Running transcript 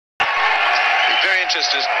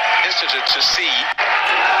interested to see.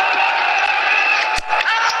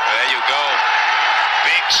 There you go.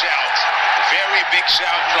 Big shout. Very big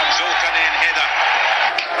shout from Zulqarnain Haider.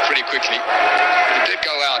 Pretty quickly. It did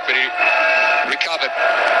go out, but he recovered.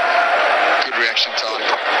 Good reaction time.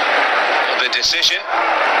 The decision.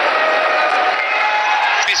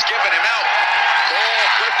 He's given him out. Oh,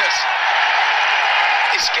 goodness.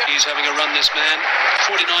 He's having a run, this man.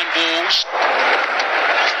 49 balls.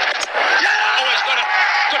 Oh, he's got it.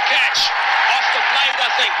 Good catch. Off the blade, I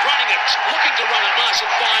think. Running it. Looking to run it nice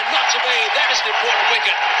and fine. Not to be. That is an important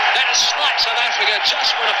wicket. That is slight South Africa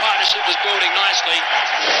just when a partnership was building nicely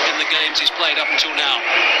in the games he's played up until now.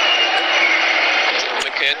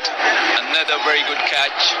 Wicket. Another very good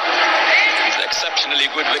catch. He's an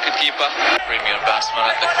exceptionally good wicketkeeper. Premier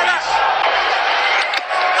batsman at the crease.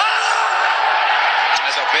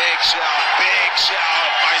 Big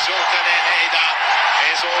shout by Zulqarnain Haider.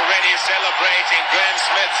 Is already celebrating. Glenn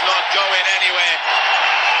Smith's not going anywhere.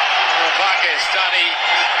 Pakistani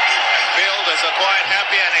fielders are quite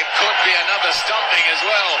happy, and it could be another stumping as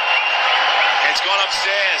well. It's gone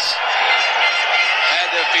upstairs.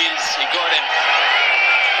 Haider feels he got him.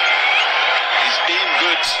 He's been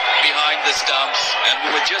good behind the stumps, and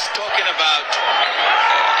we were just talking about,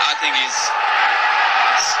 I think he's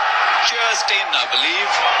just in, I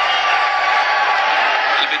believe.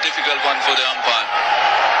 It'll be a difficult one for the umpire.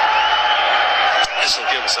 This will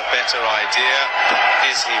give us a better idea.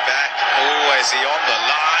 Is he back? Oh, is he on the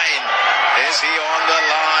line? Is he on the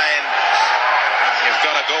line? You've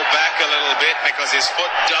got to go back a little bit because his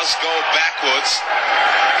foot does go backwards.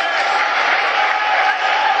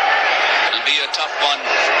 It'll be a tough one.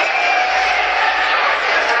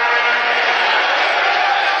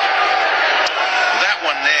 That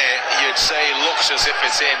one there, you'd say looks as if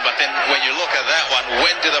it's in, but then when you look at that one,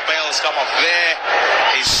 when do the bails come off? There,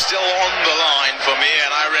 he's still on the line for me,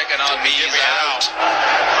 and I reckon I'll be giving it out.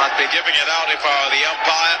 I'd be giving it out if I were the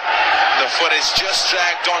umpire. The foot is just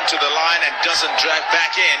dragged onto the line and doesn't drag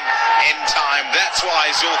back in time. That's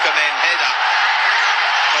why Zulqarnain Haider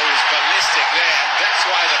goes ballistic there, and that's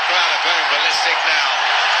why the crowd are going ballistic now.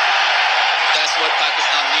 That's what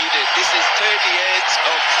Pakistan needed. This is 38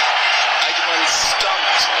 of Ajmal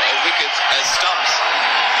stumped wickets as stumps.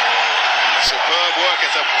 Superb work.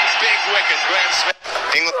 It's a big wicket, Graham Smith.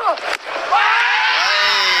 England. Hey,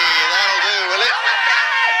 that'll do, will it?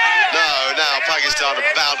 No, now Pakistan are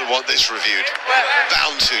bound to want this reviewed.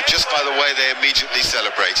 Bound to, just by the way they immediately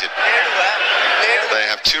celebrated. They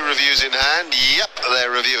have 2 reviews in hand. Yep,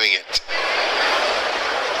 they're reviewing it.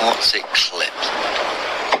 What's it clipped?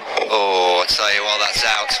 Oh, I tell you what, that's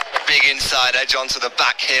out. Big inside edge onto the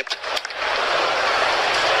back hip.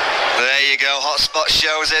 There you go, hotspot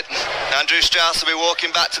shows it. Andrew Strauss will be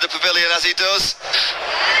walking back to the pavilion as he does.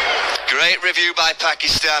 Great review by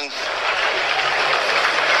Pakistan.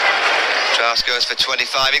 Strauss goes for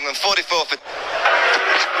 25, England 44 for...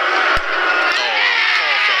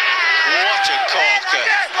 What a corker.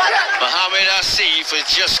 Mohamed Asif has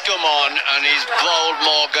just come on and he's bowled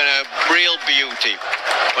Morgan a real beauty.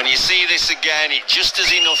 When you see this again, it just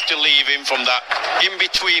is enough to leave him from that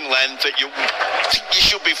in-between length that you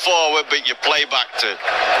should be forward, but you play back to.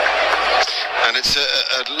 And it's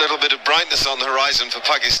a little bit of brightness on the horizon for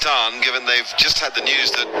Pakistan, given they've just had the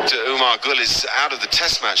news that Umar Gul is out of the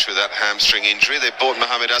test match with that hamstring injury. They brought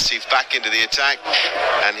Mohamed Asif back into the attack,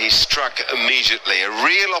 and he struck immediately. A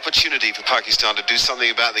real opportunity for Pakistan to do something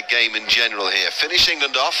about the game in general here. Finish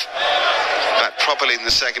England off, back properly in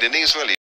the second innings. Well,